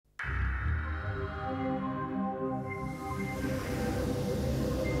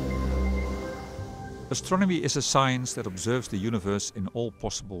Astronomy is a science that observes the universe in all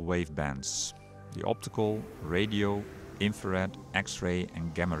possible wave bands: the optical, radio, infrared, X-ray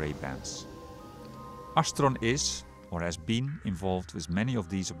and gamma-ray bands. ASTRON is, or has been, involved with many of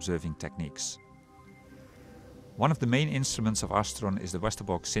these observing techniques. One of the main instruments of ASTRON is the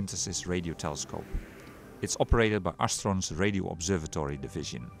Westerbork synthesis radio telescope. It's operated by ASTRON's Radio Observatory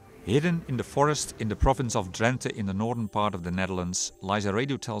division. Hidden in the forest in the province of Drenthe in the northern part of the Netherlands lies a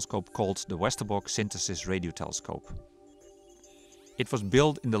radio telescope called the Westerbork Synthesis Radio Telescope. It was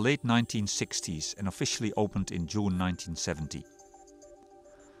built in the late 1960s and officially opened in June 1970.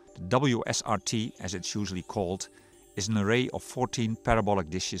 The WSRT, as it's usually called, is an array of 14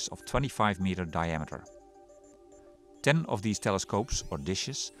 parabolic dishes of 25-meter diameter. 10 of these telescopes, or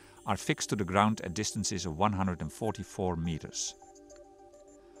dishes, are fixed to the ground at distances of 144 meters.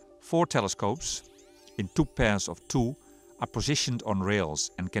 4 telescopes, in 2 pairs of 2, are positioned on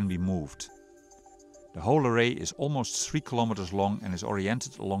rails and can be moved. The whole array is almost 3 kilometers long and is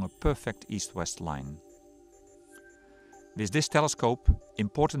oriented along a perfect east-west line. With this telescope,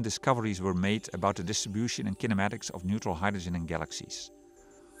 important discoveries were made about the distribution and kinematics of neutral hydrogen in galaxies.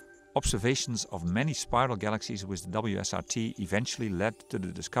 Observations of many spiral galaxies with the WSRT eventually led to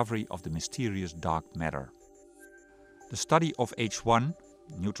the discovery of the mysterious dark matter. The study of H1,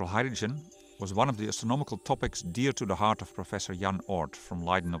 neutral hydrogen, was one of the astronomical topics dear to the heart of Professor Jan Oort from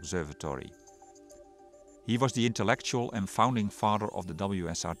Leiden Observatory. He was the intellectual and founding father of the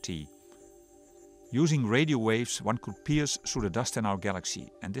WSRT. Using radio waves, one could pierce through the dust in our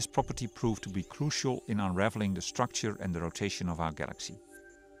galaxy, and this property proved to be crucial in unraveling the structure and the rotation of our galaxy.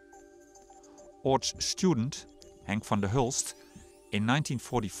 Oort's student, Henk van der Hulst, in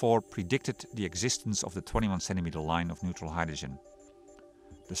 1944 predicted the existence of the 21 centimeter line of neutral hydrogen.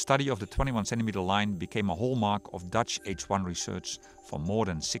 The study of the 21 centimeter line became a hallmark of Dutch H1 research for more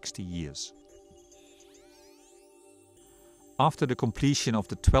than 60 years. After the completion of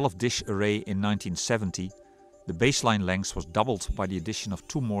the 12-dish array in 1970, the baseline length was doubled by the addition of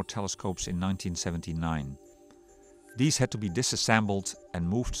 2 more telescopes in 1979. These had to be disassembled and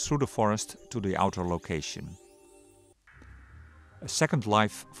moved through the forest to the outer location. A second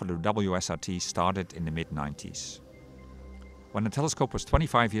life for the WSRT started in the mid-90s. When the telescope was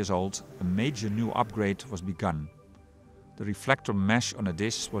 25 years old, a major new upgrade was begun. The reflector mesh on the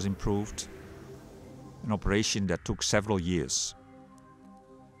dish was improved, an operation that took several years.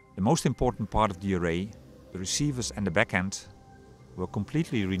 The most important part of the array, the receivers and the back end, were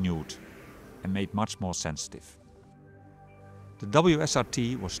completely renewed and made much more sensitive. The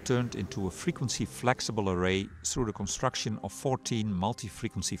WSRT was turned into a frequency-flexible array through the construction of 14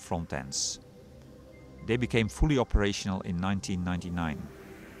 multi-frequency front ends. They became fully operational in 1999.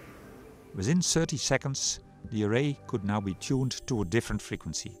 Within 30 seconds, the array could now be tuned to a different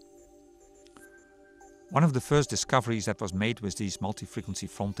frequency. One of the first discoveries that was made with these multi-frequency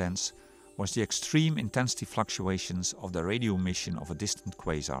front ends was the extreme intensity fluctuations of the radio emission of a distant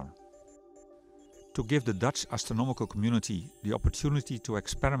quasar. To give the Dutch astronomical community the opportunity to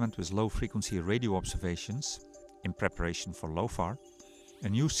experiment with low-frequency radio observations, in preparation for LOFAR, a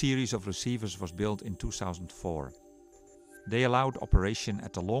new series of receivers was built in 2004. They allowed operation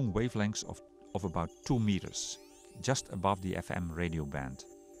at the long wavelengths of about 2 meters, just above the FM radio band.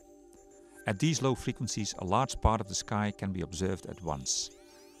 At these low frequencies, a large part of the sky can be observed at once.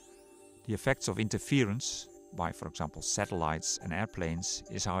 The effects of interference, by for example satellites and airplanes,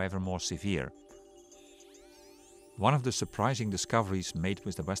 is however more severe. One of the surprising discoveries made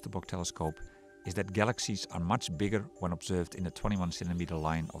with the Westerbork telescope is that galaxies are much bigger when observed in the 21 centimeter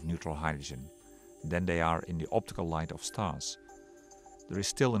line of neutral hydrogen than they are in the optical light of stars. There is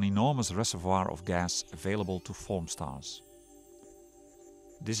still an enormous reservoir of gas available to form stars.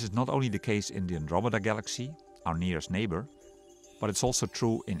 This is not only the case in the Andromeda galaxy, our nearest neighbor, but it's also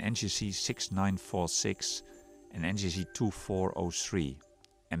true in NGC 6946 and NGC 2403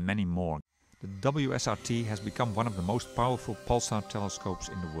 and many more. The WSRT has become one of the most powerful pulsar telescopes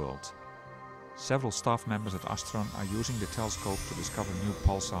in the world. Several staff members at ASTRON are using the telescope to discover new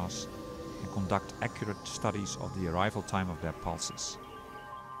pulsars and conduct accurate studies of the arrival time of their pulses.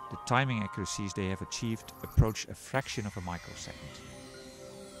 The timing accuracies they have achieved approach a fraction of a microsecond.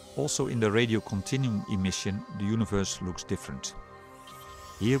 Also in the radio continuum emission, the universe looks different.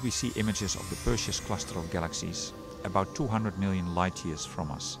 Here we see images of the Perseus cluster of galaxies, about 200 million light-years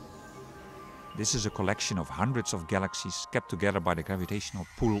from us. This is a collection of hundreds of galaxies kept together by the gravitational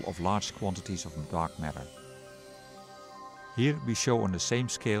pull of large quantities of dark matter. Here we show on the same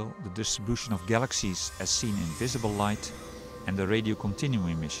scale the distribution of galaxies as seen in visible light and the radio continuum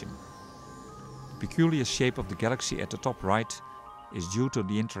emission. The peculiar shape of the galaxy at the top right is due to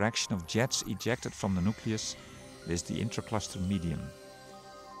the interaction of jets ejected from the nucleus with the intracluster medium.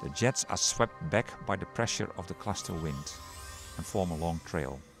 The jets are swept back by the pressure of the cluster wind and form a long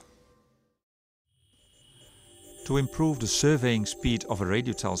trail. To improve the surveying speed of a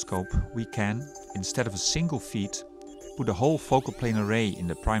radio telescope, we can, instead of a single feed, put a whole focal plane array in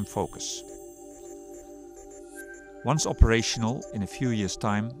the prime focus. Once operational, in a few years'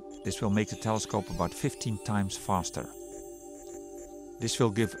 time, this will make the telescope about 15 times faster. This will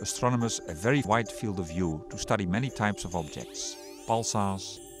give astronomers a very wide field of view to study many types of objects: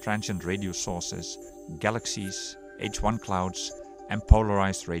 pulsars, transient radio sources, galaxies, H1 clouds and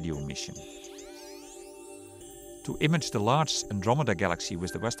polarized radio emission. To image the large Andromeda galaxy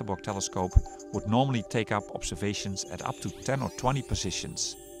with the Westerbork telescope would normally take up observations at up to 10 or 20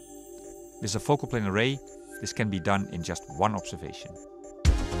 positions. With a focal plane array, this can be done in just one observation.